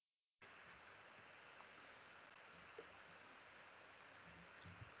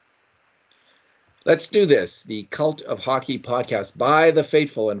Let's do this. The Cult of Hockey podcast by the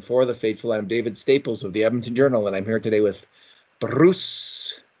faithful and for the faithful. I'm David Staples of the Edmonton Journal, and I'm here today with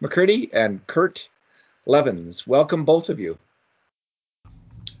Bruce McCurdy and Kurt Levens. Welcome, both of you.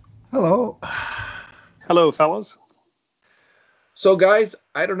 Hello. Hello, fellas. So, guys,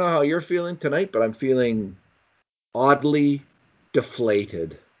 I don't know how you're feeling tonight, but I'm feeling oddly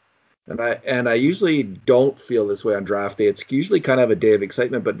deflated. And I usually don't feel this way on draft day. It's usually kind of a day of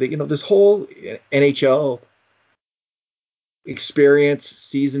excitement, but this whole NHL experience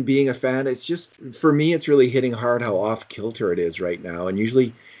season being a fan, it's just for me it's really hitting hard how off kilter it is right now. And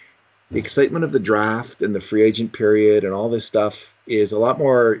usually the excitement of the draft and the free agent period and all this stuff is a lot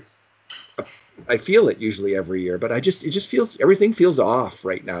more. I feel it usually every year, but it just feels everything feels off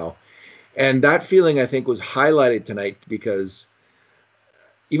right now. And that feeling I think was highlighted tonight because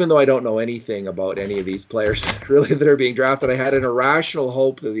even though I don't know anything about any of these players really that are being drafted, I had an irrational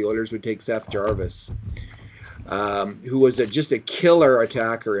hope that the Oilers would take Seth Jarvis, who was just a killer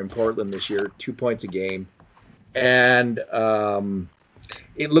attacker in Portland this year, 2 points a game. And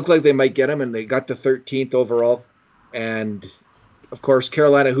it looked like they might get him, and they got the 13th overall. And, of course,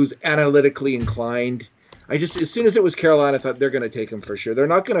 Carolina, who's analytically inclined, as soon as it was Carolina, I thought they're going to take him for sure. They're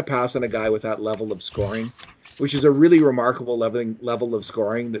not going to pass on a guy with that level of scoring, which is a really remarkable level of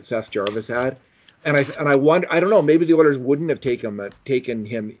scoring that Seth Jarvis had. And I wonder, I don't know, maybe the Oilers wouldn't have taken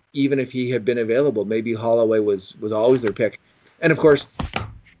him even if he had been available. Maybe Holloway was always their pick. And of course,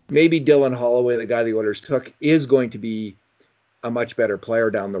 maybe Dylan Holloway, the guy the Oilers took, is going to be a much better player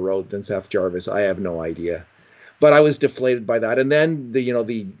down the road than Seth Jarvis. I have no idea. But I was deflated by that. And then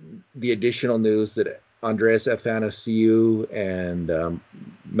the additional news that Andreas Athanasiou and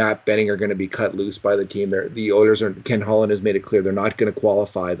Matt Benning are going to be cut loose by the team. The Oilers Ken Holland has made it clear they're not going to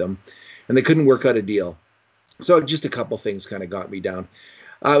qualify them, and they couldn't work out a deal. So just a couple things kind of got me down.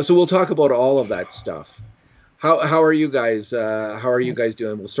 So we'll talk about all of that stuff. How are you guys? How are you guys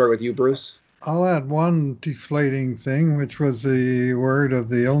doing? We'll start with you, Bruce. I'll add one deflating thing, which was the word of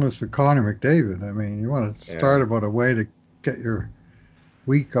the illness of Connor McDavid. I mean, you want to start Yeah. about a way to get your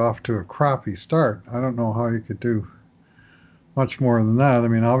week off to a crappy start. I don't know how you could do much more than that. I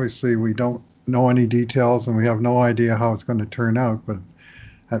mean, obviously, we don't know any details and we have no idea how it's going to turn out, but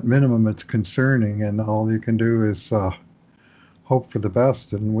at minimum, it's concerning, and all you can do is hope for the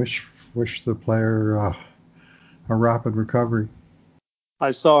best and wish the player a rapid recovery. I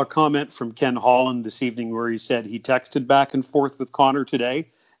saw a comment from Ken Holland this evening where he said he texted back and forth with Connor today,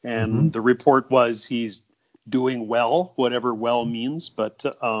 Hmm. and the report was he's doing well, whatever well means, but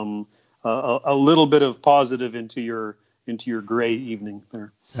a little bit of positive into your gray evening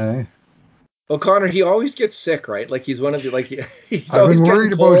there. Okay. Well, Connor, he always gets sick, right? Like he's one of the he's I've always been getting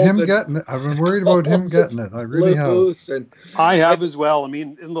worried about colds him and getting it. I've been worried about him colds and getting it. I really have. flus, and I I have as well. I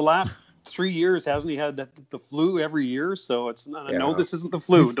mean, in the last 3 years, hasn't he had the flu every year? So it's not, I know yeah. this isn't the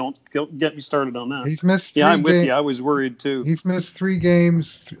flu. He's Don't get me started on that. he's missed Yeah, three I'm with game. you. I was worried too. He's missed three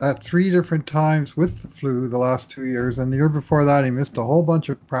games at three different times with the flu the last 2 years, and the year before that he missed a whole bunch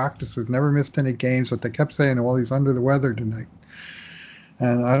of practices. Never missed any games, but they kept saying, "Well, he's under the weather tonight,"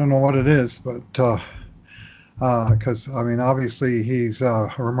 and I don't know what it is, but because I mean, obviously he's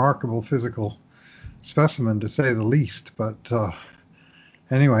a remarkable physical specimen to say the least. But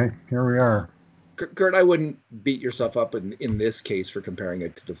anyway, here we are. Kurt, I wouldn't beat yourself up in this case for comparing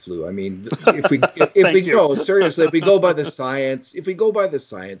it to the flu. I mean, if we Thank you. no seriously, if we go by the science, if we go by the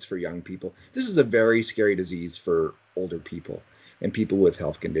science for young people, this is a very scary disease for older people and people with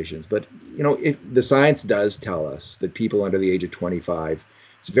health conditions. But the science does tell us that people under the age of 25,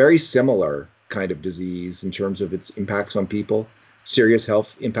 it's very similar kind of disease in terms of its impacts on people, serious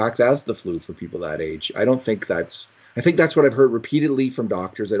health impacts as the flu for people that age. I think that's what I've heard repeatedly from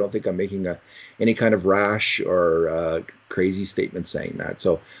doctors. I don't think I'm making any kind of rash or crazy statement saying that.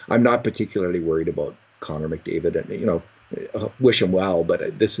 So I'm not particularly worried about Connor McDavid, and wish him well. But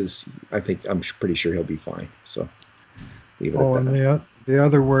I'm pretty sure he'll be fine. So leave it at Oh, and that. the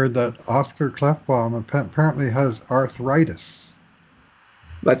other word that Oscar Klefbom apparently has arthritis.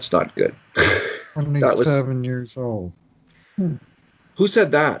 That's not good. That was 27 years old. Hmm. Who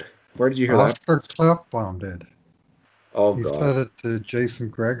said that? Where did you hear that? Oscar Klefbom did. Oh He God, said it to Jason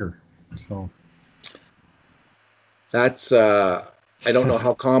Gregor. So that's I don't know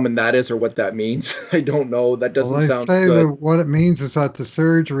how common that is or what that means. I don't know. That well, doesn't they sound say that good. what it means is that the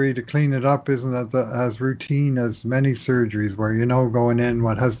surgery to clean it up isn't as routine as many surgeries, where going in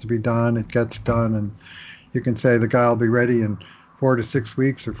what has to be done, it gets done, and you can say the guy will be ready in 4 to 6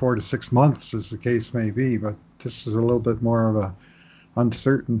 weeks or 4 to 6 months, as the case may be. But this is a little bit more of a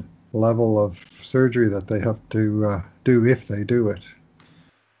uncertain level of surgery that they have to do if they do it.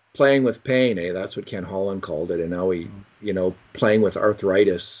 playing with pain, eh? That's what Ken Holland called it. And now playing with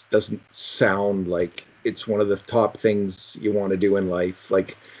arthritis doesn't sound like it's one of the top things you want to do in life.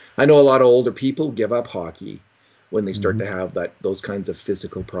 Like, I know a lot of older people give up hockey when they start Mhm. to have those kinds of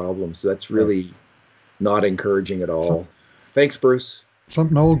physical problems. So that's Right. really not encouraging at Some, all. Thanks, Bruce.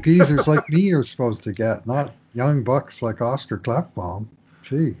 something old geezers like me are supposed to get, not young bucks like Oscar Klefbom.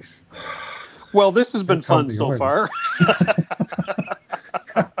 Jeez. Well, this has Here been come fun the so Oilers. far.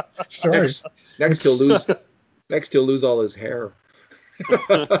 Sorry. Next, next he'll It's lose. Next he'll lose all his hair.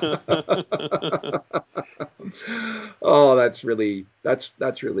 Oh, that's really that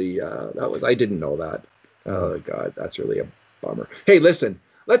was I didn't know that. Oh God, that's really a bummer. Hey, listen,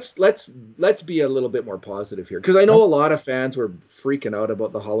 let's be a little bit more positive here because I know yep. a lot of fans were freaking out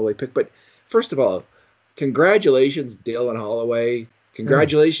about the Holloway pick, but first of all, congratulations, Dylan Holloway. Yeah.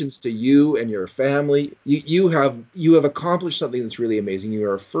 Congratulations to you and your family. You have accomplished something that's really amazing. You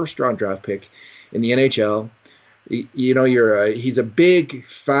are a first round draft pick in the NHL. He's a big,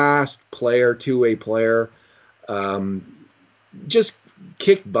 fast player, two-way player. Um, just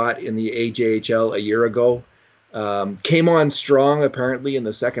kicked butt in the AJHL a year ago. Came on strong apparently in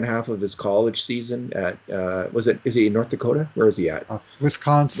the second half of his college season at is he in North Dakota? Where is he at?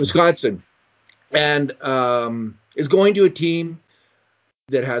 Wisconsin. Wisconsin, and is going to a team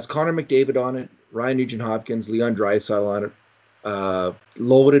that has Connor McDavid on it, Ryan Nugent Hopkins, Leon Draisaitl on it,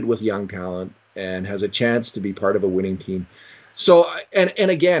 loaded with young talent, and has a chance to be part of a winning team. So, and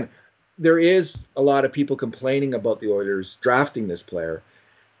again, there is a lot of people complaining about the Oilers drafting this player,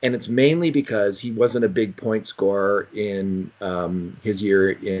 and it's mainly because he wasn't a big point scorer in his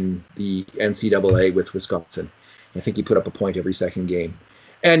year in the NCAA with Wisconsin. I think he put up a point every second game,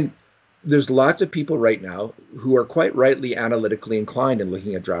 and there's lots of people right now who are quite rightly analytically inclined in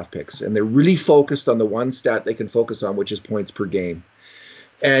looking at draft picks, and they're really focused on the one stat they can focus on, which is points per game.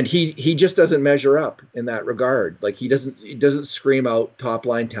 And he just doesn't measure up in that regard. Like he doesn't scream out top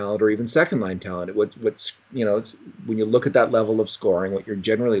line talent or even second line talent. What's when you look at that level of scoring, what you're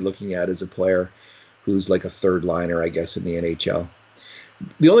generally looking at is a player who's like a third liner, I guess, in the NHL.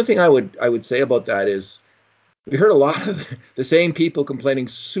 The only thing I would say about that is we heard a lot of the same people complaining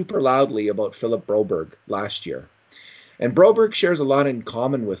super loudly about Philip Broberg last year. And Broberg shares a lot in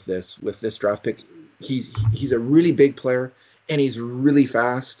common with this draft pick. He's a really big player and he's really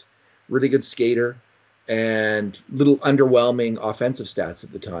fast, really good skater, and little underwhelming offensive stats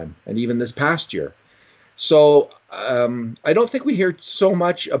at the time, and even this past year. So I don't think we hear so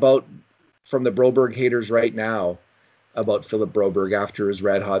much about from the Broberg haters right now about Philip Broberg after his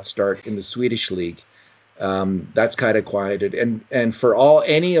red hot start in the Swedish league. That's kind of quieted. And for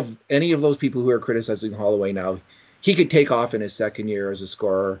any of those people who are criticizing Holloway now, he could take off in his second year as a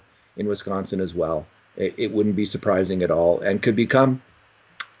scorer in Wisconsin as well. It wouldn't be surprising at all, and could become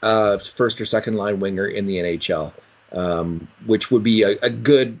first or second line winger in the NHL, which would be a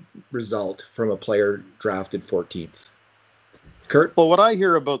good result from a player drafted 14th. Kurt? Well, what I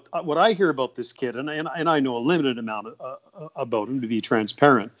hear about this kid, and I know a limited amount about him to be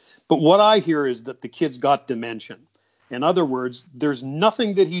transparent, but what I hear is that the kid's got dimension. In other words, there's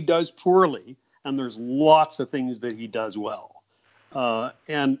nothing that he does poorly, and there's lots of things that he does well.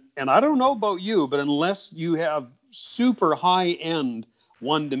 And I don't know about you, but unless you have super high end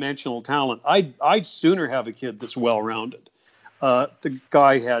one dimensional talent, I'd sooner have a kid that's well rounded. The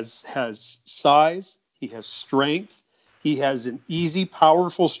guy has size, he has strength, he has an easy,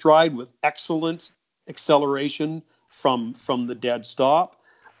 powerful stride with excellent acceleration from the dead stop,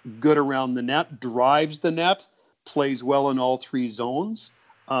 good around the net, drives the net, plays well in all three zones.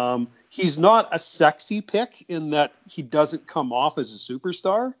 He's not a sexy pick in that he doesn't come off as a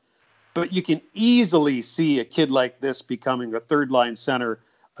superstar, but you can easily see a kid like this becoming a third line center,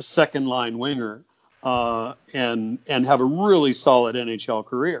 a second line winger, and have a really solid NHL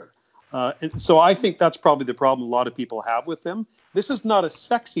career. And so I think that's probably the problem a lot of people have with him. This is not a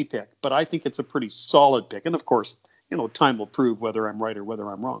sexy pick, but I think it's a pretty solid pick. And of course, time will prove whether I'm right or whether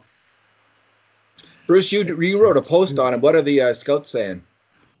I'm wrong. Bruce, you wrote a post on him. What are the scouts saying?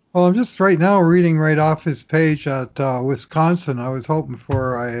 Well, I'm just right now reading right off his page at Wisconsin. I was hoping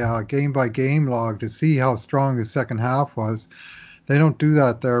for a game by game log to see how strong the second half was. They don't do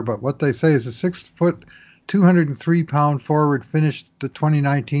that there, but what they say is a 6 foot, 203-pound forward finished the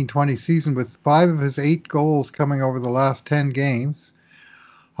 2019-20 season with 5 of his 8 goals coming over the last 10 games.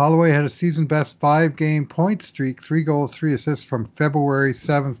 Holloway had a season best 5 game point streak, 3 goals, 3 assists from February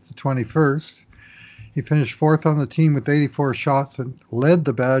 7th to 21st. He finished fourth on the team with 84 shots and led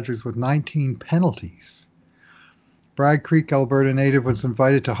the Badgers with 19 penalties. Bragg Creek, Alberta native was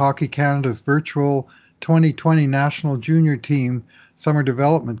invited to Hockey Canada's virtual 2020 National Junior Team Summer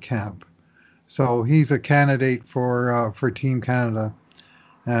Development Camp. So he's a candidate for Team Canada.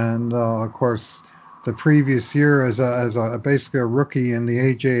 And of course, the previous year as a basically a rookie in the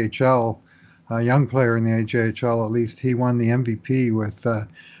AJHL, a young player in the AJHL at least, he won the MVP with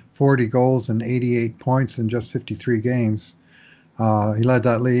 40 goals and 88 points in just 53 games. He led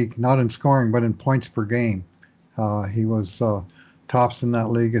that league not in scoring but in points per game. He was tops in that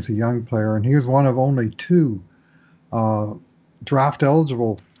league as a young player, and he was one of only two uh, draft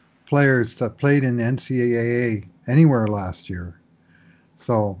eligible players that played in the NCAA anywhere last year.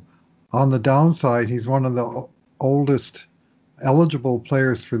 So, on the downside, he's one of the oldest eligible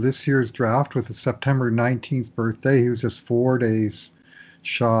players for this year's draft with a September 19th birthday. He was just 4 days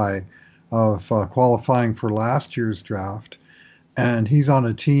shy of qualifying for last year's draft. And he's on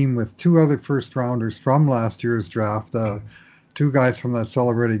a team with two other first rounders from last year's draft, two guys from that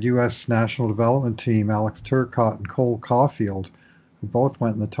celebrated U.S. national development team, Alex Turcotte and Cole Caulfield, who both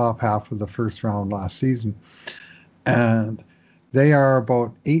went in the top half of the first round last season. And they are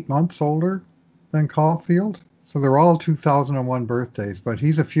about 8 months older than Caulfield. So they're all 2001 birthdays, but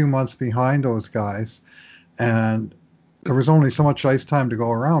he's a few months behind those guys. And there was only so much ice time to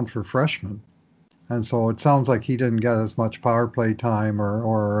go around for freshmen. And so it sounds like he didn't get as much power play time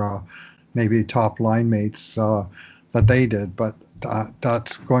or maybe top line mates that they did. But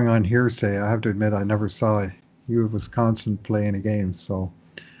that's going on hearsay. I have to admit, I never saw U of Wisconsin play any games, so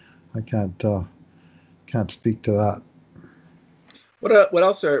I can't speak to that. What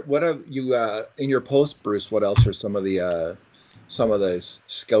are you in your post, Bruce? What else are some of the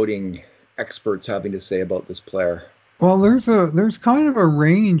scouting experts having to say about this player? Well, there's kind of a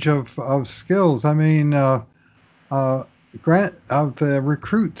range of skills. I mean, uh, Grant of the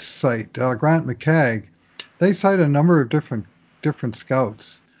recruits site, Grant McCagg, they cite a number of different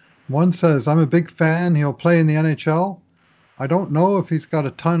scouts. One says, "I'm a big fan. He'll play in the NHL. I don't know if he's got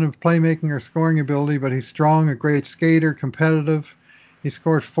a ton of playmaking or scoring ability, but he's strong, a great skater, competitive. He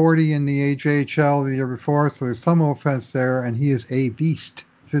scored 40 in the AJHL the year before, so there's some offense there, and he is a beast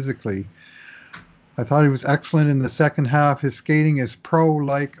physically. I thought he was excellent in the second half. His skating is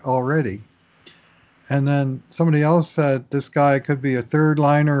pro-like already." And then somebody else said this guy could be a third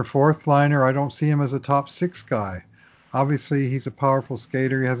liner, fourth liner. I don't see him as a top six guy. Obviously, he's a powerful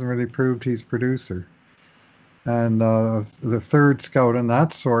skater. He hasn't really proved he's a producer. And the third scout in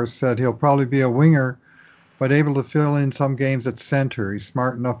that source said he'll probably be a winger, but able to fill in some games at center. He's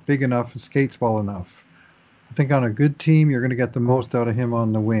smart enough, big enough, and skates well enough. I think on a good team, you're going to get the most out of him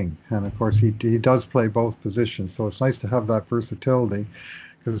on the wing. And of course, he does play both positions. So it's nice to have that versatility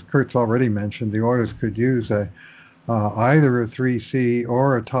because, as Kurt's already mentioned, the Oilers could use either a 3C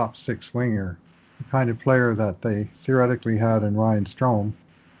or a top six winger, the kind of player that they theoretically had in Ryan Strome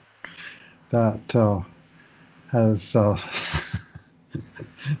that has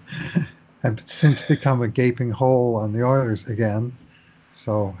have since become a gaping hole on the Oilers again.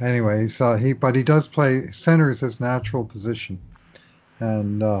 So, anyways, he does play center is his natural position,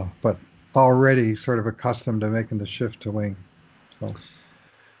 and but already sort of accustomed to making the shift to wing. So,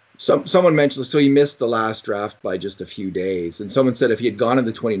 Someone mentioned so he missed the last draft by just a few days, and someone said if he had gone in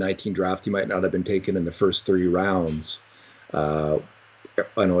the 2019 draft, he might not have been taken in the first 3 rounds. Uh,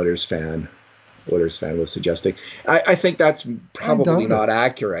 an Oilers fan was suggesting. I think that's I probably doubt it. not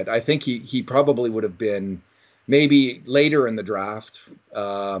accurate. I think he probably would have been maybe later in the draft,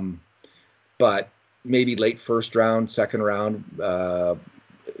 but maybe late first round, second round.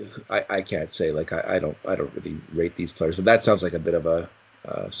 I can't say. Like I don't really rate these players, but that sounds like a bit of a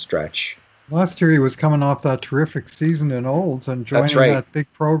stretch. Last year he was coming off that terrific season in Olds and That's joining right. that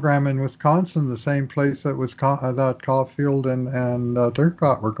big program in Wisconsin, the same place that Caulfield and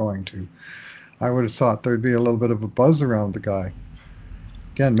Turcotte were going to. I would have thought there'd be a little bit of a buzz around the guy.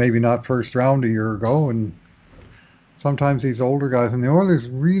 Again, maybe not first round a year ago, and sometimes these older guys and the Oilers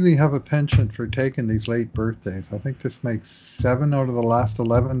really have a penchant for taking these late birthdays. I think this makes 7 out of the last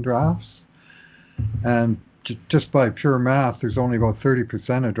 11 drafts, and just by pure math, there's only about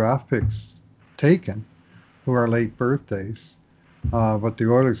 30% of draft picks taken who are late birthdays. But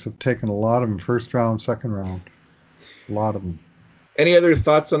the Oilers have taken a lot of them first round, second round, a lot of them. Any other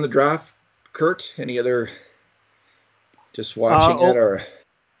thoughts on the draft, Kurt? Any other just watching it Oh, or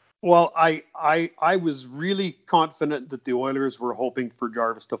well, I was really confident that the Oilers were hoping for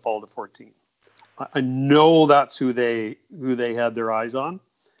Jarvis to fall to 14. I know that's who they had their eyes on.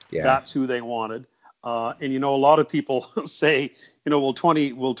 yeah. That's who they wanted. And a lot of people say, will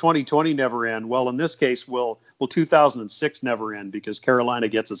 2020 never end? Well, in this case, will 2006 never end because Carolina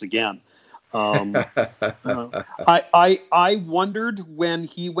gets us again? Um, I wondered when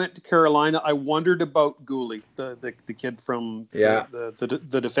he went to Carolina. I wondered about Gooley, the kid from Yeah.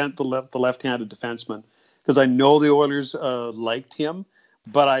 the left-handed defenseman, because I know the Oilers liked him,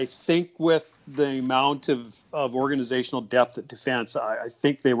 but I think with the amount of organizational depth at defense, I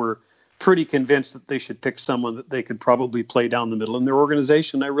think they were pretty convinced that they should pick someone that they could probably play down the middle in their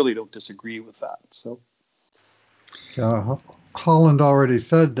organization. I really don't disagree with that. So. Holland already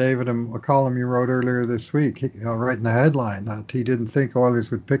said, David, in a column you wrote earlier this week, right in the headline, that he didn't think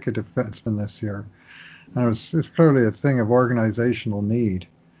Oilers would pick a defenseman this year. And it's clearly a thing of organizational need.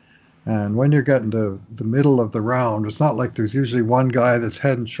 And when you're getting to the middle of the round, it's not like there's usually one guy that's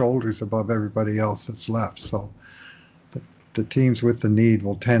head and shoulders above everybody else that's left. So the teams with the need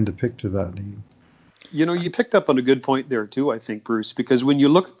will tend to pick to that need. You know, you picked up on a good point there too, I think, Bruce, because when you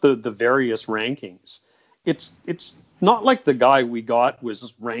look at the various rankings, it's not like the guy we got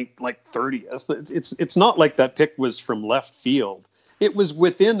was ranked like 30th. It's not like that pick was from left field. It was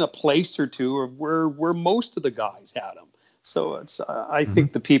within a place or two of where most of the guys had him. So I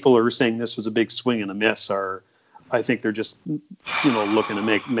think the people who are saying this was a big swing and a miss I think they're just looking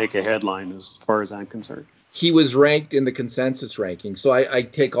to make a headline as far as I'm concerned. He was ranked in the consensus ranking. So I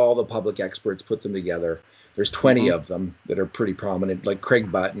take all the public experts, put them together. There's 20 of them that are pretty prominent, like Craig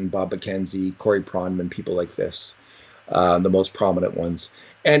Button, Bob McKenzie, Corey Pronman, people like this, the most prominent ones.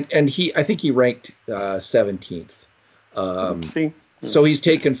 And I think he ranked 17th. So he's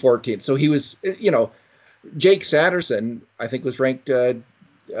taken 14th. So he was, Jake Sanderson, I think, was ranked 12th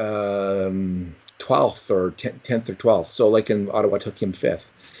or 10th or 12th. So like in Ottawa took him 5th.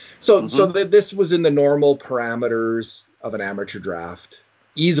 So this was in the normal parameters of an amateur draft,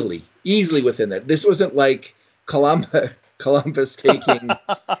 easily within that. This wasn't like Columbus taking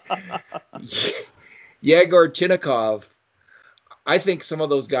Yegor Chinnikov. I think some of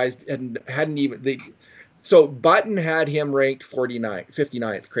those guys hadn't even. So Button had him ranked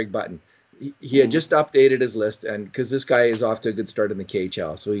 59th, Craig Button. He had just updated his list, and because this guy is off to a good start in the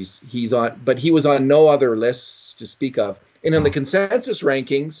KHL, so he's on, but he was on no other lists to speak of. And in the consensus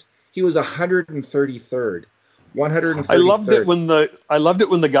rankings, he was 133rd. 133rd. I loved it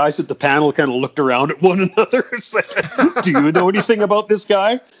when the guys at the panel kind of looked around at one another and said, "Do you know anything about this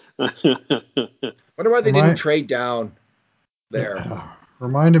guy?" Wonder why they didn't trade down there.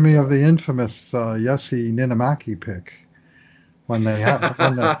 Reminded me of the infamous Jussi Niinimäki pick when they had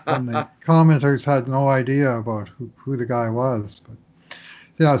when the commenters had no idea about who the guy was. But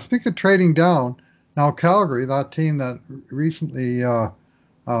yeah, speak of trading down, now Calgary, that team that recently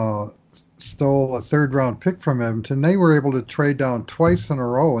stole a third round pick from Edmonton, they were able to trade down twice in a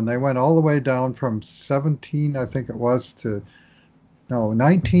row, and they went all the way down from 17, I think it was, to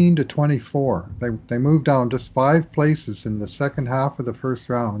 19 to 24. They moved down just 5 places in the second half of the first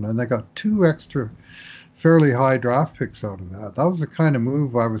round, and they got 2 extra fairly high draft picks out of that. That was the kind of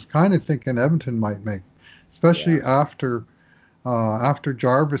move I was kind of thinking Edmonton might make, especially after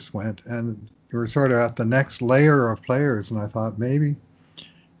Jarvis went, and you were sort of at the next layer of players, and I thought maybe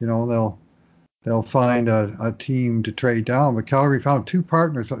they'll find a team to trade down. But Calgary found 2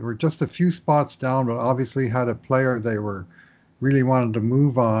 partners that were just a few spots down, but obviously had a player they were really wanted to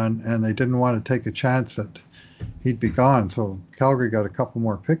move on, and they didn't want to take a chance that he'd be gone. So Calgary got a couple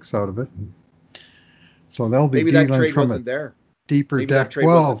more picks out of it. So they'll be maybe that dealing trade from wasn't a there. deeper Maybe deck. That trade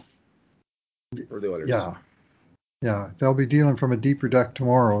wasn't for the Oilers. Yeah, they'll be dealing from a deeper deck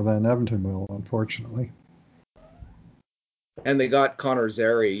tomorrow than Edmonton will, unfortunately. And they got Connor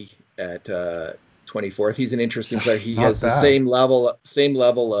Zary at 24th. He's an interesting player. He Not has the bad. same level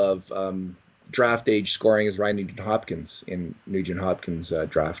of draft age scoring as Ryan Nugent-Hopkins in Nugent-Hopkins'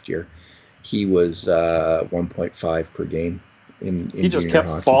 draft year. He was 1.5 per game in he just junior kept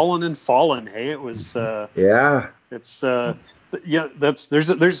hockey. falling and falling. Hey, it was it's there's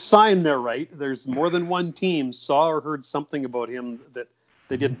a sign there, right? There's more than one team saw or heard something about him that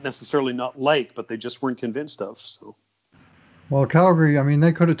they didn't necessarily not like, but they just weren't convinced of. So, well, Calgary, I mean,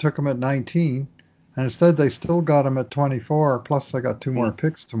 they could have took him at 19, and instead they still got him at 24. Plus, they got 2 more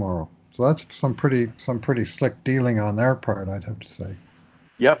picks tomorrow. So that's some pretty slick dealing on their part, I'd have to say.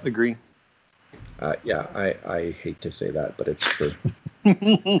 Yep, agree. I hate to say that, but it's true.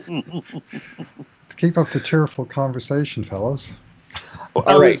 Keep up the cheerful conversation, fellows. Well,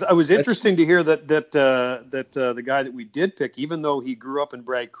 I was interesting to hear that the guy that we did pick, even though he grew up in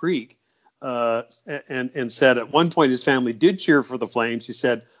Bragg Creek, and said at one point his family did cheer for the Flames. He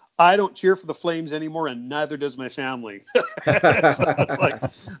said, "I don't cheer for the Flames anymore, and neither does my family." So it's like,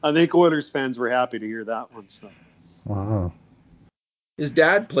 I think Oilers fans were happy to hear that one. So. Wow. His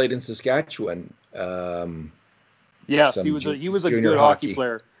dad played in Saskatchewan. Yes, he was a good hockey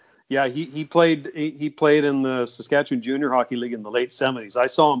player. Yeah, he played in the Saskatchewan Junior Hockey League in the late '70s. I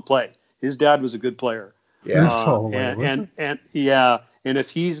saw him play. His dad was a good player. Yeah. Bruce Holloway, And was and it? and yeah, and if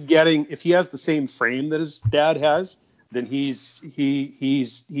he has the same frame that his dad has, then he's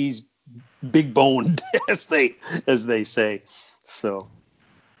big boned as they say. So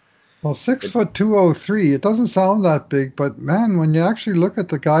Well, 6 foot 203. It doesn't sound that big, but man, when you actually look at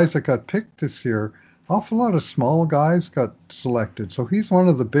the guys that got picked this year, awful lot of small guys got selected. So he's one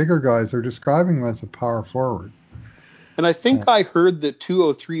of the bigger guys. They're describing him as a power forward. and I Yeah. think I heard that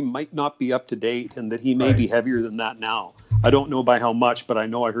 203 might not be up to date and that he may Right. be heavier than that now. I don't know by how much, but I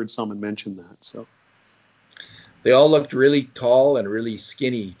know I heard someone mention that. So They all looked really tall and really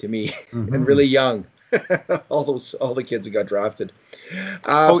skinny to me, and Hmm. really young. All the kids that got drafted.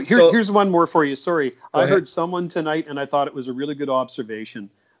 oh, So here's one more for you. Sorry, go I ahead, heard someone tonight, and I thought it was a really good observation.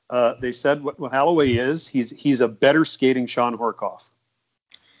 They said what Holloway is. He's a better skating Sean Horkoff.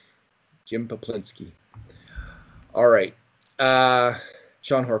 Jim Poplinski. All right. Uh,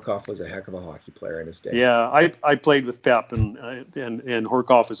 Sean Horkoff was a heck of a hockey player in his day. Yeah, I played with Pep, and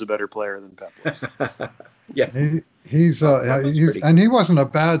Horkoff is a better player than Pep was. Yes, He's Horkoff's pretty and good. he wasn't a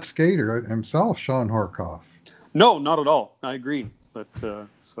bad skater himself, Sean Horkoff. No, not at all. I agree. But so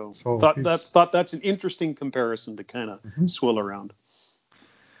So thought that's an interesting comparison to kind of mhm. swill around.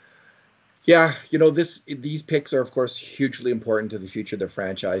 Yeah, these picks are of course hugely important to the future of the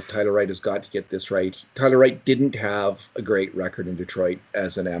franchise. Tyler Wright has got to get this right. Tyler Wright didn't have a great record in Detroit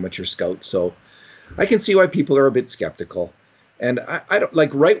as an amateur scout, so I can see why people are a bit skeptical. And I don't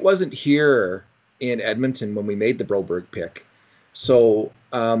like Wright wasn't here in Edmonton when we made the Broberg pick. So,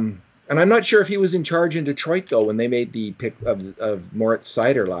 and I'm not sure if he was in charge in Detroit though when they made the pick of Moritz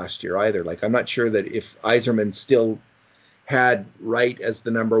Seider last year either. Like, I'm not sure that if Yzerman still had Wright as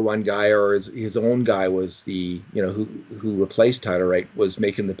the number one guy or his own guy was the, who replaced Tyler Wright was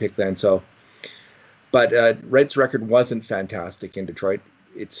making the pick then. So, but Wright's record wasn't fantastic in Detroit.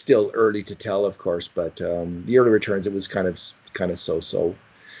 It's still early to tell, of course, but the early returns it was kind of so.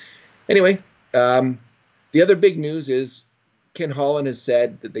 Anyway, um, the other big news is Ken Holland has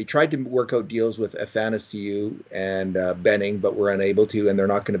said that they tried to work out deals with Athanasiou and Benning, but were unable to, and they're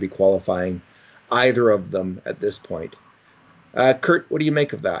not going to be qualifying either of them at this point. Kurt, what do you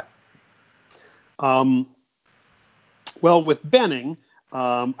make of that? Um, well, with Benning,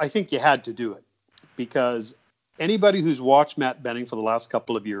 I think you had to do it because anybody who's watched Matt Benning for the last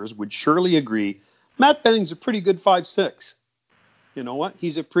couple of years would surely agree Matt Benning's a pretty good 5'6". You know what?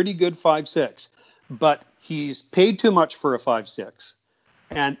 He's a pretty good 5'6", but he's paid too much for a 5'6".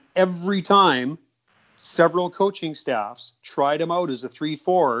 And every time several coaching staffs tried him out as a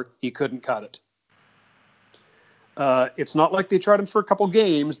 3-4, he couldn't cut it. It's not like they tried him for a couple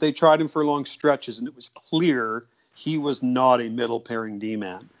games. They tried him for long stretches, and it was clear he was not a middle pairing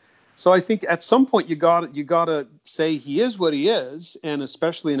D-man. So I think at some point you got to say he is what he is, and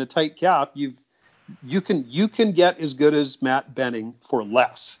especially in a tight cap, you can get as good as Matt Benning for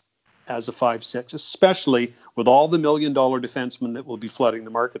less as a 5'6", especially with all the $1 million defensemen that will be flooding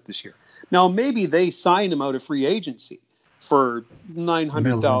the market this year. Now maybe they sign him out of free agency for $1 million.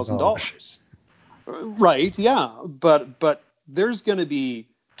 $900,000. Right, yeah, but there's going to be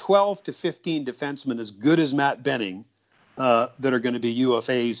 12 to 15 defensemen as good as Matt Benning that are going to be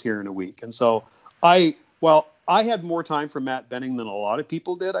UFAs here in a week. And so I had more time for Matt Benning than a lot of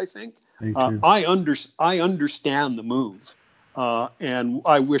people did, I think. Me too. I understand the move, and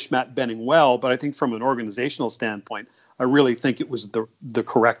I wish Matt Benning well. But I think from an organizational standpoint, I really think it was the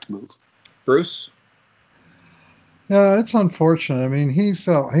correct move. Bruce? Yeah, it's unfortunate. I mean, he's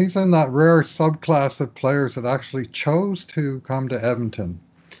in that rare subclass of players that actually chose to come to Edmonton.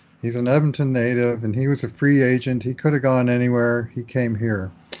 He's an Edmonton native, and he was a free agent. He could have gone anywhere. He came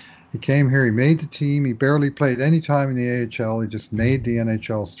here. He came here. He made the team. He barely played any time in the AHL. He just made the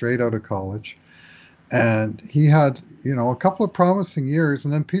NHL straight out of college, and he had a couple of promising years.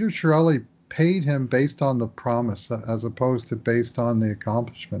 And then Peter Chiarelli paid him based on the promise as opposed to based on the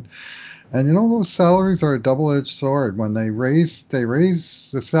accomplishment. And those salaries are a double-edged sword. When they raise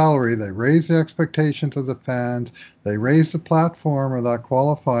the salary, they raise the expectations of the fans, they raise the platform or that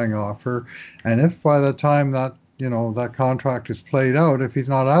qualifying offer. And if by the time that contract is played out, if he's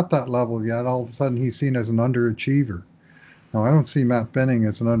not at that level yet, all of a sudden he's seen as an underachiever. Now, I don't see Matt Benning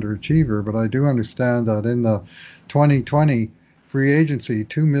as an underachiever, but I do understand that in the 2020 free agency,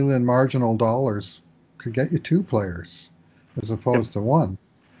 2 million marginal dollars could get you two players as Yep. opposed to one,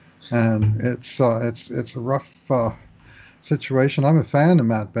 and it's a rough situation. I'm a fan of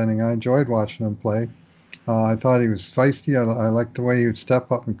Matt Benning. I enjoyed watching him play. I thought he was feisty. I liked the way he would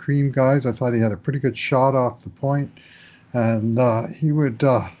step up and cream guys. I thought he had a pretty good shot off the point, and he would.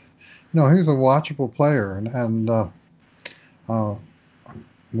 No, he's a watchable player, and uh,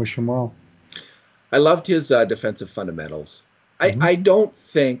 wish him well. I loved his defensive fundamentals. Hmm. I don't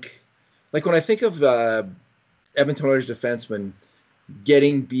think, like when I think of Edmonton Oilers defensemen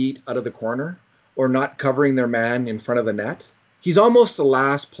getting beat out of the corner or not covering their man in front of the net, he's almost the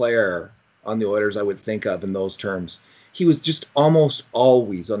last player on the Oilers I would think of in those terms. He was just almost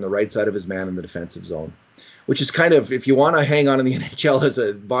always on the right side of his man in the defensive zone, which is kind of, if you want to hang on in the NHL as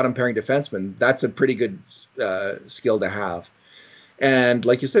a bottom pairing defenseman, that's a pretty good skill to have. And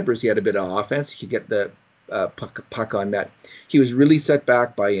like you said, Bruce, he had a bit of offense. He could get the puck on net. He was really set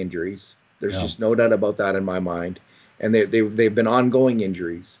back by injuries. There's Yeah. just no doubt about that in my mind. And they've been ongoing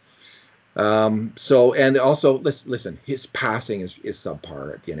injuries. So, and also, listen, his passing is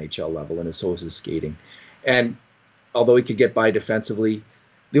subpar at the NHL level, and so is his skating. And although he could get by defensively,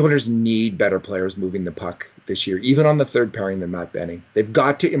 the Oilers need better players moving the puck this year, even on the third pairing than Matt Benning. They've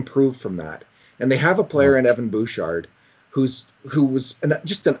got to improve from that. And they have a player Well, in Evan Bouchard who was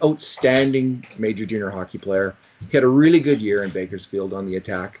just an outstanding major junior hockey player. He had a really good year in Bakersfield on the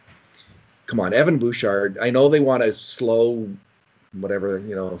attack. Come on, Evan Bouchard. I know they want to slow whatever,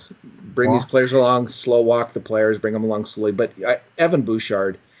 bring these walk. players along, slow walk the players, bring them along slowly. But Evan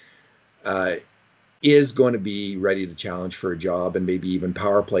Bouchard uh, is going to be ready to challenge for a job and maybe even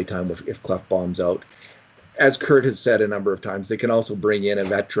power play time if Clefbaum's out. As Kurt has said a number of times, they can also bring in a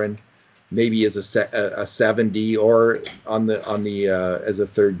veteran, maybe as a 7D or on the as a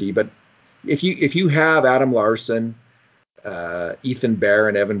third D. But if you have Adam Larson, Ethan Bear,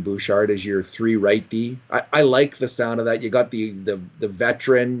 and Evan Bouchard as your three right D, I like the sound of that. You got the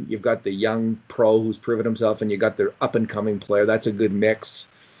veteran, you've got the young pro who's proven himself, and you got the up and coming player. That's a good mix,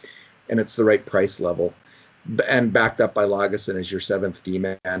 and it's the right price level. And backed up by Lagesson as your seventh D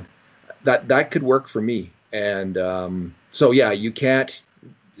man, that could work for me. And so yeah, you can't.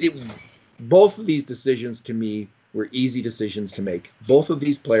 It, both of these decisions to me were easy decisions to make. Both of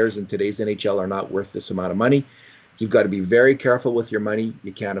these players in today's NHL are not worth this amount of money. You've got to be very careful with your money.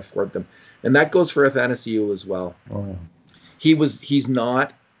 You can't afford them, and that goes for Athanasiou as well. Oh, He's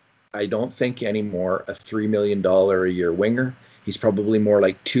not, I don't think anymore, a $3 million a year winger. He's probably more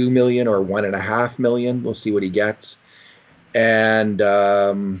like 2 million or 1.5 million. We'll see what he gets. And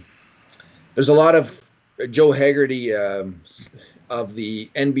there's a lot of Joe Haggerty of the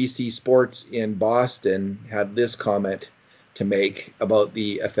NBC Sports in Boston had this comment to make about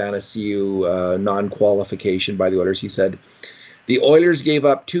the Athanasiou non-qualification by the Oilers. He said, the Oilers gave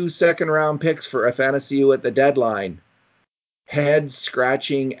up 2 second-round picks for Athanasiou at the deadline.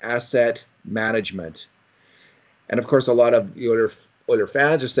 Head-scratching asset management. And of course, a lot of the Oiler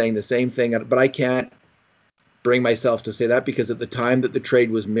fans are saying the same thing, but I can't bring myself to say that because at the time that the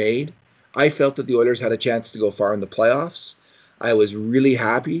trade was made, I felt that the Oilers had a chance to go far in the playoffs. I was really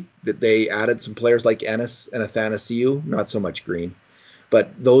happy that they added some players like Ennis and Athanasiou, not so much Green.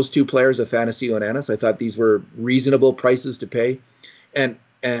 But those two players, Athanasiou and Ennis, I thought these were reasonable prices to pay. And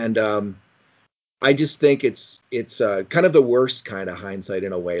I just think it's kind of the worst kind of hindsight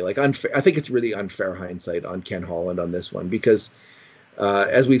in a way. Like unfair, I think it's really unfair hindsight on Ken Holland on this one because,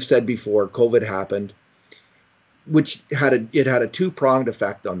 as we've said before, COVID happened, which had a two pronged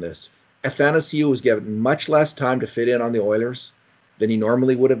effect on this. Athanasiou was given much less time to fit in on the Oilers than he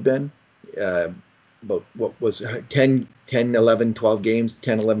normally would have been. Uh, about what was 10, 10, 11, 12 games,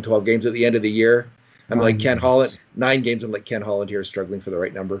 10, 11, 12 games at the end of the year. I'm like nine Ken Holland, games. 9 games. I'm like Ken Holland here, struggling for the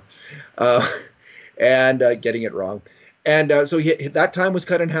right number uh, and getting it wrong. And so that time was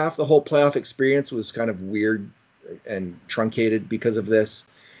cut in half. The whole playoff experience was kind of weird and truncated because of this.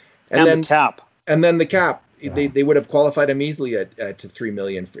 And And the then cap. the cap, they, Yeah. they would have qualified him easily at to 3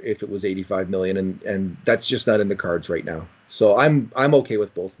 million if it was 85 million, and that's just not in the cards right now. So I'm okay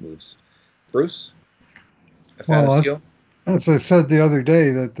with both moves. Bruce, Well, Athanasio. as I said the other day,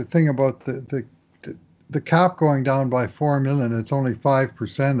 that the thing about the cap going down by 4 million, it's only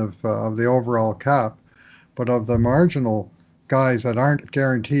 5% of the overall cap, but of the marginal guys that aren't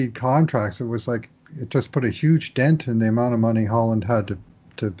guaranteed contracts, it was like it just put a huge dent in the amount of money Holland had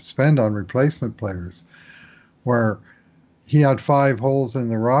to spend on replacement players. Where he had 5 holes in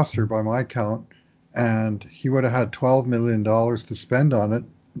the roster by my count, and he would have had $12 million to spend on it.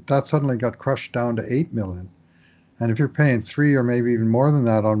 That suddenly got crushed down to 8 million. And if you're paying three or maybe even more than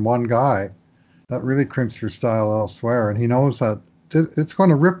that on one guy, that really crimps your style elsewhere. And he knows that it's going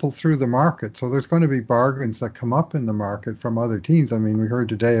to ripple through the market. So there's going to be bargains that come up in the market from other teams. I mean, we heard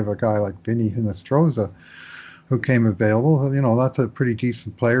today of a guy like Vinny Hinostroza who came available. You know, that's a pretty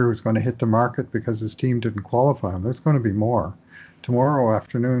decent player who's going to hit the market because his team didn't qualify him. There's going to be more. Tomorrow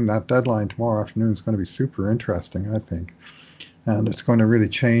afternoon, that deadline tomorrow afternoon is going to be super interesting, I think. and it's going to really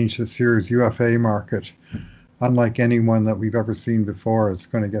change this year's UFA market. Unlike anyone that we've ever seen before, it's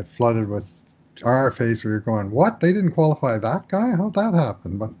going to get flooded with RFAs where you're going, what? They didn't qualify that guy? How'd that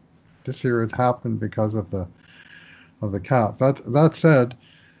happen? But this year it happened because of the cap. That said,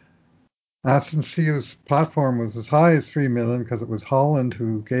 Athanasiou's platform was as high as 3 million because it was Holland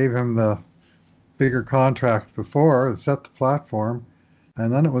who gave him the bigger contract before, set the platform,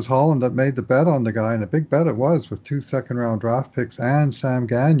 and then it was Holland that made the bet on the guy, and a big bet it was, with 2 second-round draft picks and Sam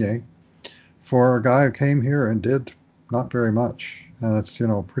Gagner for a guy who came here and did not very much. And it's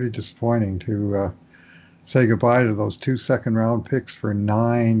pretty disappointing to say goodbye to those 2 second-round picks for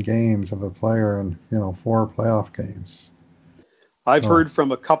 9 games of a player and 4 playoff games. I've heard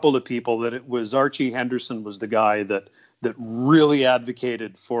from a couple of people that it was Archie Henderson was the guy that really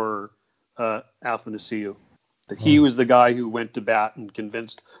advocated for Athanasiou. That he was the guy who went to bat and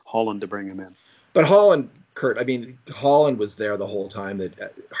convinced Holland to bring him in. But Holland, Kurt, I mean, Holland was there the whole time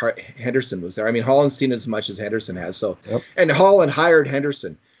that Henderson was there. I mean, Holland's seen as much as Henderson has. So, Yep. And Holland hired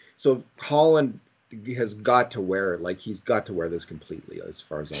Henderson. So Holland has got to wear he's got to wear this completely as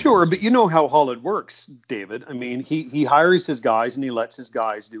far as I'm sure, concerned. but you know how Holland works, David. I mean, he hires his guys and he lets his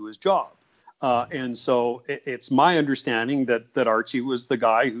guys do his job. And so it's my understanding that Archie was the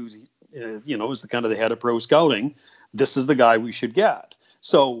guy who's is the kind of the head of pro scouting. This is the guy we should get.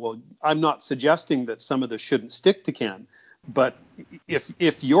 So, well, I'm not suggesting that some of this shouldn't stick to Ken, but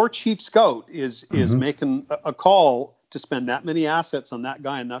if your chief scout is making a call to spend that many assets on that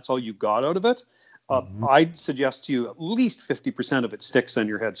guy and that's all you got out of it, I'd suggest to you at least 50% of it sticks on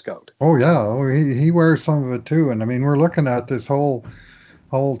your head scout. Oh yeah, he wears some of it too. And I mean, we're looking at this whole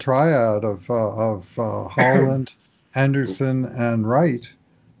triad of Holland, Henderson, and Wright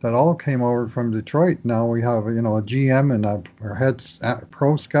that all came over from Detroit. Now we have a GM and our head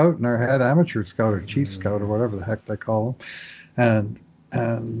pro scout and our head amateur scout or chief scout or whatever the heck they call them,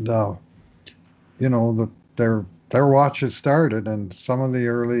 and their watch has started, and some of the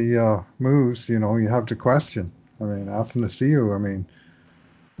early moves, you have to question. I mean, Athanasiou, I mean,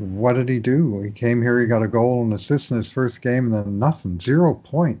 what did he do? He came here, he got a goal and assist in his first game, and then nothing, 0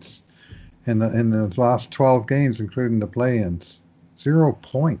 points in the last 12 games, including the play-ins, 0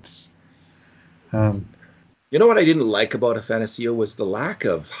 points. You know what I didn't like about Athanasiou was the lack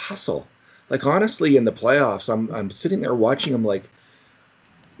of hustle. Like honestly, in the playoffs, I'm sitting there watching him like,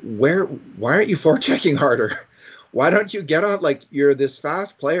 why aren't you forechecking harder? Why don't you get on? Like you're this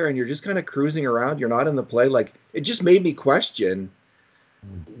fast player and you're just kind of cruising around. You're not in the play. Like it just made me question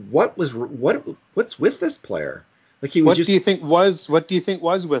what's with this player. Like he was What do you think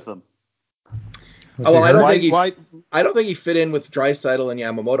was with him? Oh, well, Why? I don't think he fit in with Draisaitl and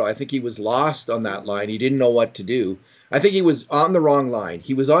Yamamoto. I think he was lost on that line. He didn't know what to do. I think he was on the wrong line.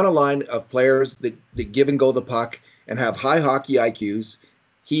 He was on a line of players that give and go the puck and have high hockey IQs.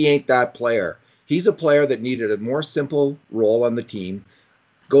 He ain't that player. He's a player that needed a more simple role on the team.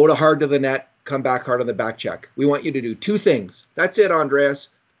 Go to hard to the net, come back hard on the back check. We want you to do 2 things. That's it, Andreas.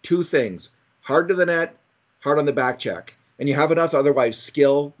 2 things. Hard to the net, hard on the back check. And you have enough otherwise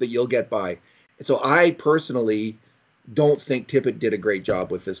skill that you'll get by. So I personally don't think Tippett did a great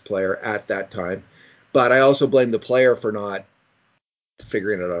job with this player at that time, but I also blame the player for not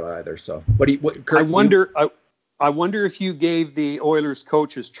figuring it out either. So, Kurt, I wonder if you gave the Oilers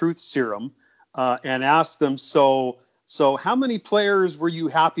coaches truth serum and asked them, so how many players were you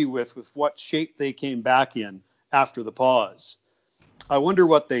happy with what shape they came back in after the pause? I wonder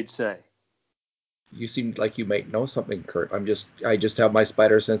what they'd say. You seem like you might know something, Kurt. I just have my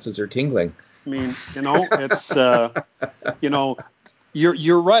spider senses are tingling. I mean, it's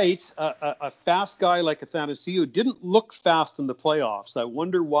you're right. A fast guy like Athanasiou didn't look fast in the playoffs. I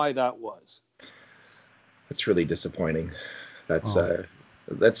wonder why that was. That's really disappointing.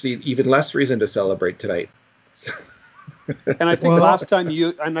 That's even less reason to celebrate tonight. And I think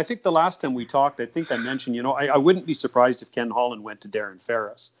the last time we talked, I think I mentioned, I wouldn't be surprised if Ken Holland went to Darren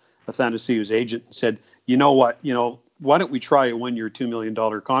Ferris, Athanasiou's agent, and said, you know what, why don't we try a 1-year, $2 million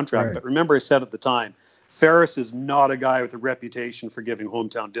contract? Right. But remember I said at the time, Ferris is not a guy with a reputation for giving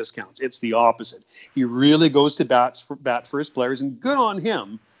hometown discounts. It's the opposite. He really goes to bat for his players, and good on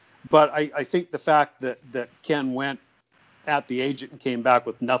him. But I think the fact that Ken went at the agent and came back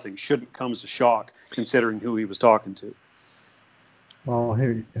with nothing shouldn't come as a shock, considering who he was talking to. Well,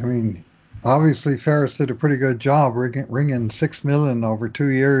 obviously Ferris did a pretty good job ringing $6 million over 2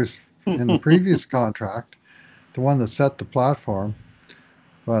 years in the previous contract, the one that set the platform.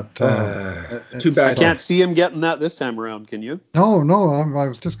 But too bad. I can't see him getting that this time around. Can you? No. I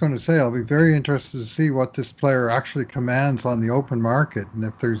was just going to say I'll be very interested to see what this player actually commands on the open market, and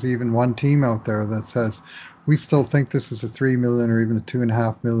if there's even one team out there that says we still think this is a $3 million or even a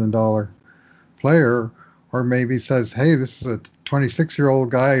 $2.5 million player, or maybe says, "Hey, this is a 26-year-old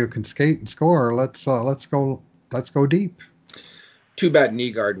guy who can skate and score. Let's go deep." Too bad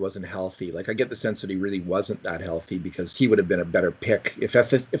Nygaard wasn't healthy. Like I get the sense that he really wasn't that healthy because he would have been a better pick if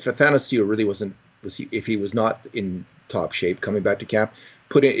Athanasiou really wasn't if he was not in top shape coming back to camp.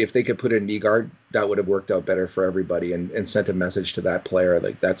 If they could put in Nygaard, that would have worked out better for everybody and sent a message to that player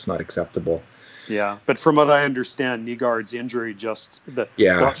like that's not acceptable. Yeah, but from what I understand, Nygaard's injury just the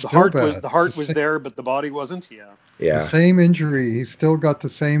Still the bad. heart was there, but the body wasn't. Yeah. The Yeah. same injury. He's still got the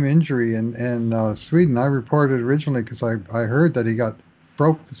same injury in Sweden. I reported originally because I heard that he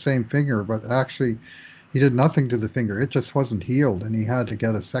broke the same finger, but actually he did nothing to the finger. It just wasn't healed, and he had to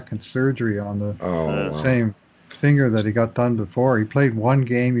get a second surgery on the Oh Uh, wow. same finger that he got done before. He played one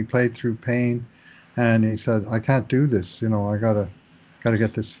game. He played through pain, and he said, "I can't do this. I gotta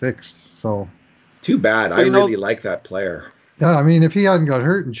get this fixed." So Too bad. I well, really like that player. yeah, I mean, if he hadn't got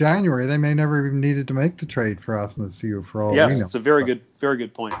hurt in January, they may never even needed to make the trade for Athanasiou for all we yes, know. it's a But, very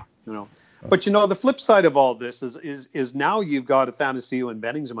good point. You know, but but the flip side of all this is now you've got Athanasiou and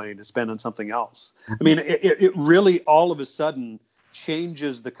Benning's money to spend on something else. I mhm. mean, it really all of a sudden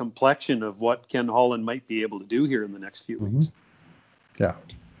changes the complexion of what Ken Holland might be able to do here in the next few Hmm. weeks. Yeah.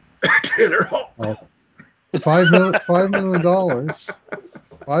 Taylor Hall. Well, $5 million,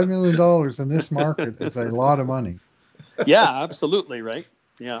 $5 million in this market is a lot of money. Yeah, absolutely, right.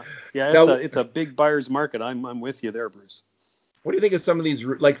 Yeah, yeah, Now, it's a big buyer's market. I'm with you there, Bruce. what do you think of some of these?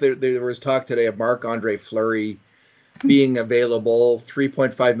 Like there was talk today of Marc-Andre Fleury being available,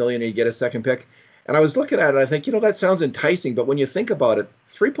 3.5 million, and you get a second pick. And I was looking at it, I think, that sounds enticing, but when you think about it,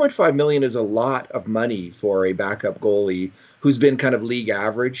 3.5 million is a lot of money for a backup goalie who's been kind of league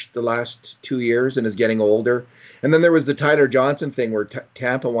average the last 2 years and is getting older. And then there was the Tyler Johnson thing where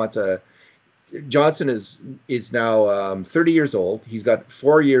Tampa wants a Johnson is now 30 years old. He's got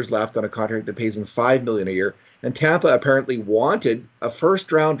 4 years left on a contract that pays him 5 million a year. And Tampa apparently wanted a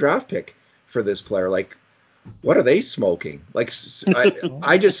first round draft pick for this player. Like, what are they smoking? Like, I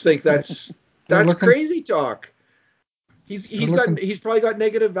Well, just think that's they're that's looking crazy talk. He's they're he's got looking he's probably got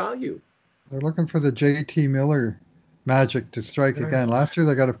negative value. they're looking for the JT Miller magic to strike again. Last year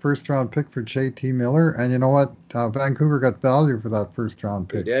they got a first round pick for JT Miller, and you know what? Vancouver got value for that first round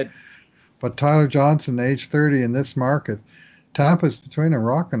They pick. did. But Tyler Johnson, age 30 in this market, Tampa's between a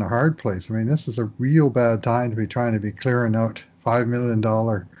rock and a hard place. I mean, this is a real bad time to be trying to be clearing out $5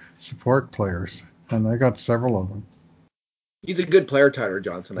 million support players, and they got several of them. He's a good player, Tyler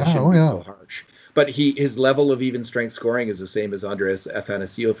Johnson. I shouldn't Oh be yeah, so harsh. But his level of even strength scoring is the same as Andres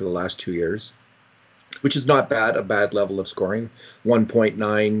Athanasiou for the last 2 years, which is not bad, a bad level of scoring.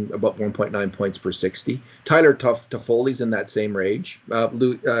 1.9, about 1.9 points per 60. Tyler Toffoli's in that same range.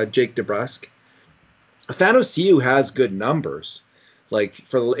 Jake DeBrusk. Athanasiou has good numbers. Like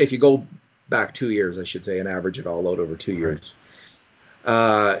if you go back 2 years, I should say, and average it all out over two right. years,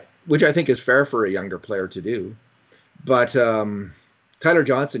 which I think is fair for a younger player to do. But Tyler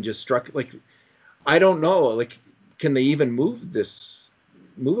Johnson just struck like I don't know. Like, can they even move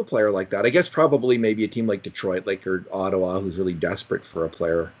a player like that? I guess probably maybe a team like Detroit, like or Ottawa, who's really desperate for a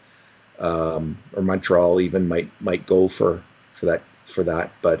player, or Montreal even might go for that.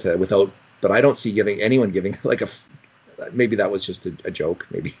 But without, but I don't see anyone giving like maybe that was just a joke.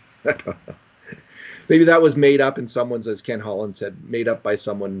 Maybe I don't know. Maybe that was made up in someone's, as Ken Holland said, made up by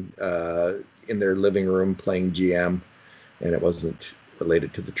someone in their living room playing GM, and it wasn't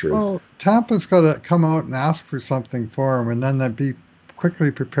related to the truth. Well, Tampa's got to come out and ask for something for him, and then they'd be quickly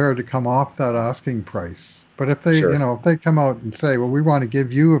prepared to come off that asking price. But if they, Sure. if they come out and say, "Well, we want to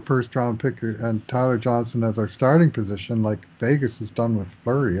give you a first round pick and Tyler Johnson as our starting position," like Vegas has done with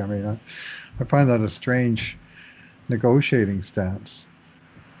Flurry, I mean, I find that a strange negotiating stance.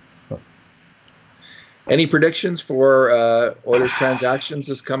 But Any predictions for Oilers transactions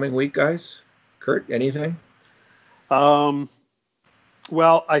this coming week, guys? Kurt, anything? Um,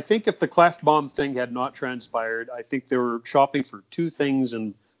 well, I think if the Clefbaum thing had not transpired, I think they were shopping for two things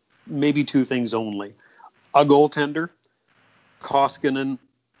and maybe two things only: a goaltender, Koskinen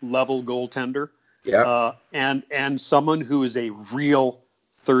level goaltender, Yeah. and someone who is a real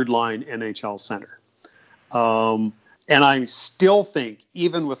third line NHL center. Um, and I still think,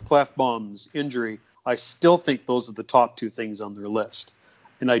 even with Clefbaum's injury, I still think those are the top two things on their list.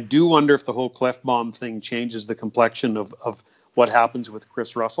 And I do wonder if the whole Clefbaum thing changes the complexion of what happens with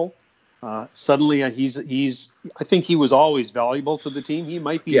Chris Russell. Suddenly, I think he was always valuable to the team. He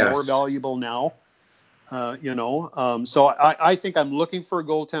might be more Yes. valuable now. So I think I'm looking for a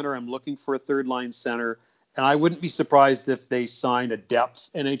goaltender. I'm looking for a third line center. And I wouldn't be surprised if they sign a depth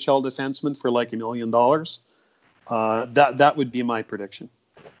NHL defenseman for like $1 million. That would be my prediction.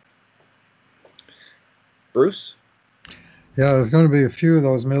 Bruce? Yeah, there's going to be a few of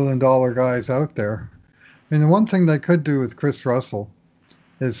those $1 million guys out there. I mean, the one thing they could do with Chris Russell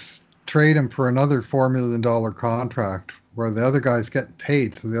is trade him for another $4 million contract where the other guy's getting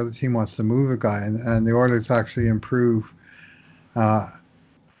paid, so the other team wants to move a guy, and the Oilers actually improve uh,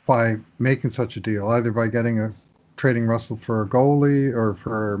 by making such a deal, either by trading Russell for a goalie or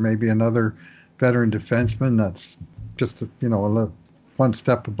for maybe another veteran defenseman that's just one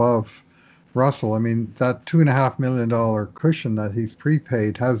step above Russell. I mean, that $2.5 million cushion that he's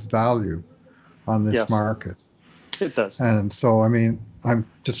prepaid has value on this Yes, market. it does. And so, I mean, I'm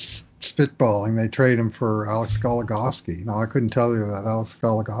just spitballing. They trade him for Alex Goligoski. Now, I couldn't tell you that Alex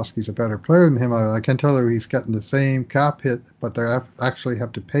Goligoski's a better player than him. I can tell you he's getting the same cap hit, but they actually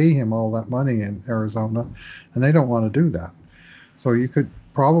have to pay him all that money in Arizona, and they don't want to do that. So you could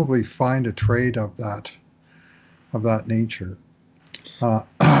probably find a trade of that nature.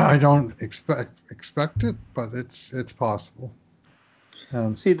 I don't expect it, but it's possible.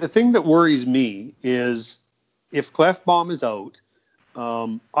 See, the thing that worries me is if Clefbaum is out,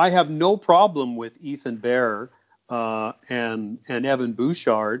 I have no problem with Ethan Bear and Evan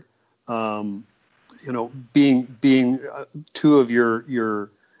Bouchard, being two of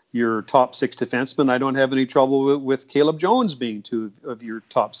your top six defensemen. I don't have any trouble with Caleb Jones being two of your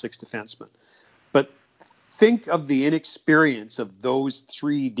top six defensemen. But think of the inexperience of those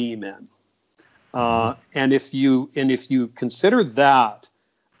three D men, and if you consider that,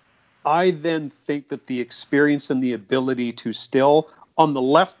 I then think that the experience and the ability to still, on the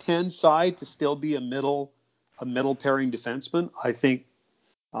left-hand side, to still be a middle pairing defenseman, I think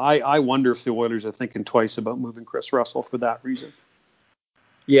I wonder if the Oilers are thinking twice about moving Chris Russell for that reason.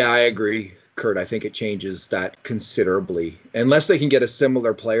 Yeah, I agree, Kurt. I think it changes that considerably. Unless they can get a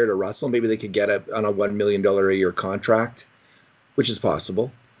similar player to Russell, maybe they could get on a $1 million a year contract, which is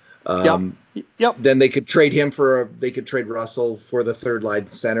possible. Yep. Yep. Then they could trade Russell for the third line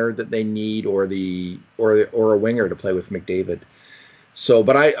center that they need, or a winger to play with McDavid. So,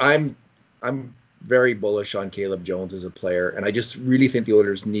 but I'm very bullish on Caleb Jones as a player, and I just really think the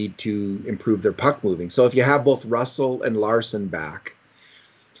Oilers need to improve their puck moving. So if you have both Russell and Larson back,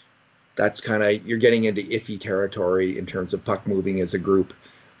 that's kind of, you're getting into iffy territory in terms of puck moving as a group.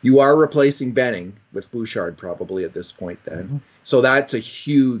 You are replacing Benning with Bouchard probably at this point then. Mm-hmm. So that's a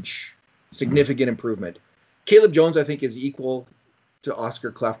huge, significant improvement. Caleb Jones, I think, is equal to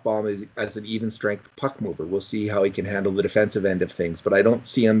Oscar Klefbom as an even strength puck mover. We'll see how he can handle the defensive end of things, but I don't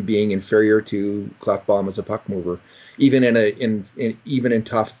see him being inferior to Klefbom as a puck mover, even in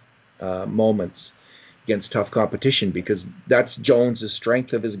tough moments against tough competition, because that's Jones's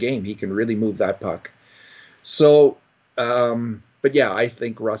strength of his game. He can really move that puck. So, but yeah, I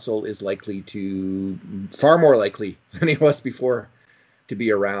think Russell is far more likely than he was before to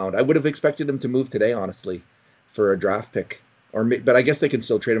be around. I would have expected him to move today, honestly, for a draft pick. But I guess they can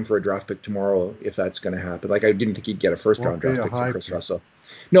still trade him for a draft pick tomorrow if that's going to happen. Like, I didn't think he'd get a first round Won't be draft a pick for high Chris pick. Russell.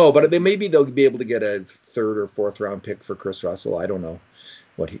 No, but maybe they'll be able to get a third or fourth round pick for Chris Russell. I don't know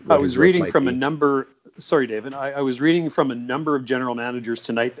what I his was worth reading might from a be. number. Sorry, David. I was reading from a number of general managers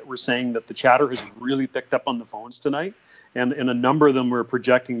tonight that were saying that the chatter has really picked up on the phones tonight, and a number of them were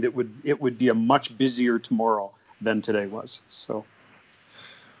projecting that it would be a much busier tomorrow than today was. So,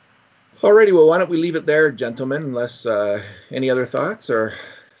 alrighty, well, why don't we leave it there, gentlemen? Unless any other thoughts, or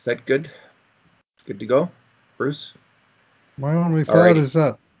is that good? Good to go, Bruce. My only thought Alrighty. is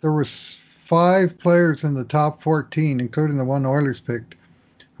that there was 5 players in the top 14, including the one Oilers picked,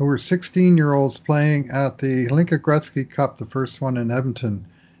 who were 16-year-olds playing at the Hlinka Gretzky Cup, the first one in Edmonton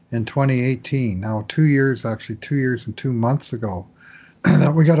in 2018. Now, 2 years and 2 months ago,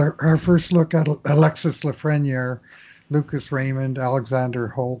 that we got our first look at Alexis Lafreniere, Lucas Raymond, Alexander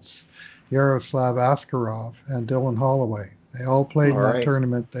Holtz, Yaroslav Askarov, and Dylan Holloway. They all played All in that right.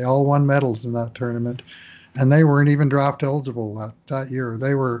 tournament. They all won medals in that tournament, and they weren't even draft eligible that year.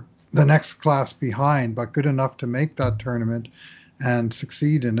 They were the next class behind, but good enough to make that tournament and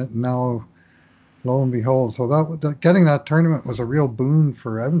succeed in it. And now, lo and behold, so getting that tournament was a real boon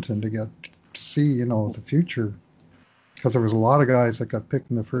for Edmonton to get to see, the future, because there was a lot of guys that got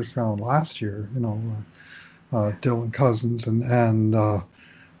picked in the first round last year. Dylan Cousins and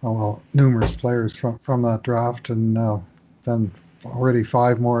numerous players from that draft, and then already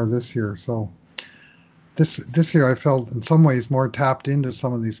 5 more this year. So this year I felt in some ways more tapped into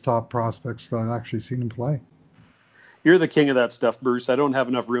some of these top prospects than I've actually seen them play. you're the king of that stuff, Bruce. I don't have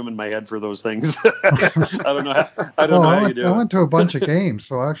enough room in my head for those things. I don't know Well, how you do I it. went to a bunch of games,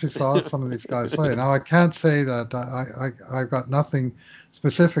 so I actually saw some of these guys play. Now I can't say that I've got nothing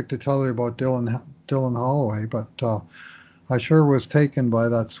specific to tell you about Dylan Dylan Holloway, but I sure was taken by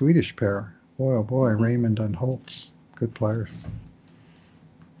that Swedish pair. Boy, oh boy, Raymond and Holtz. Good players.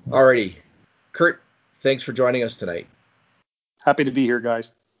 Alrighty. Kurt, thanks for joining us tonight. Happy to be here,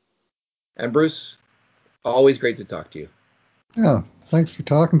 guys. And Bruce, always great to talk to you. Yeah, thanks for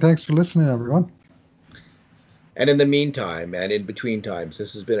talking. Thanks for listening, everyone. And in the meantime, and in between times,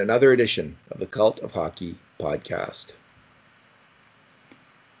 this has been another edition of the Cult of Hockey podcast.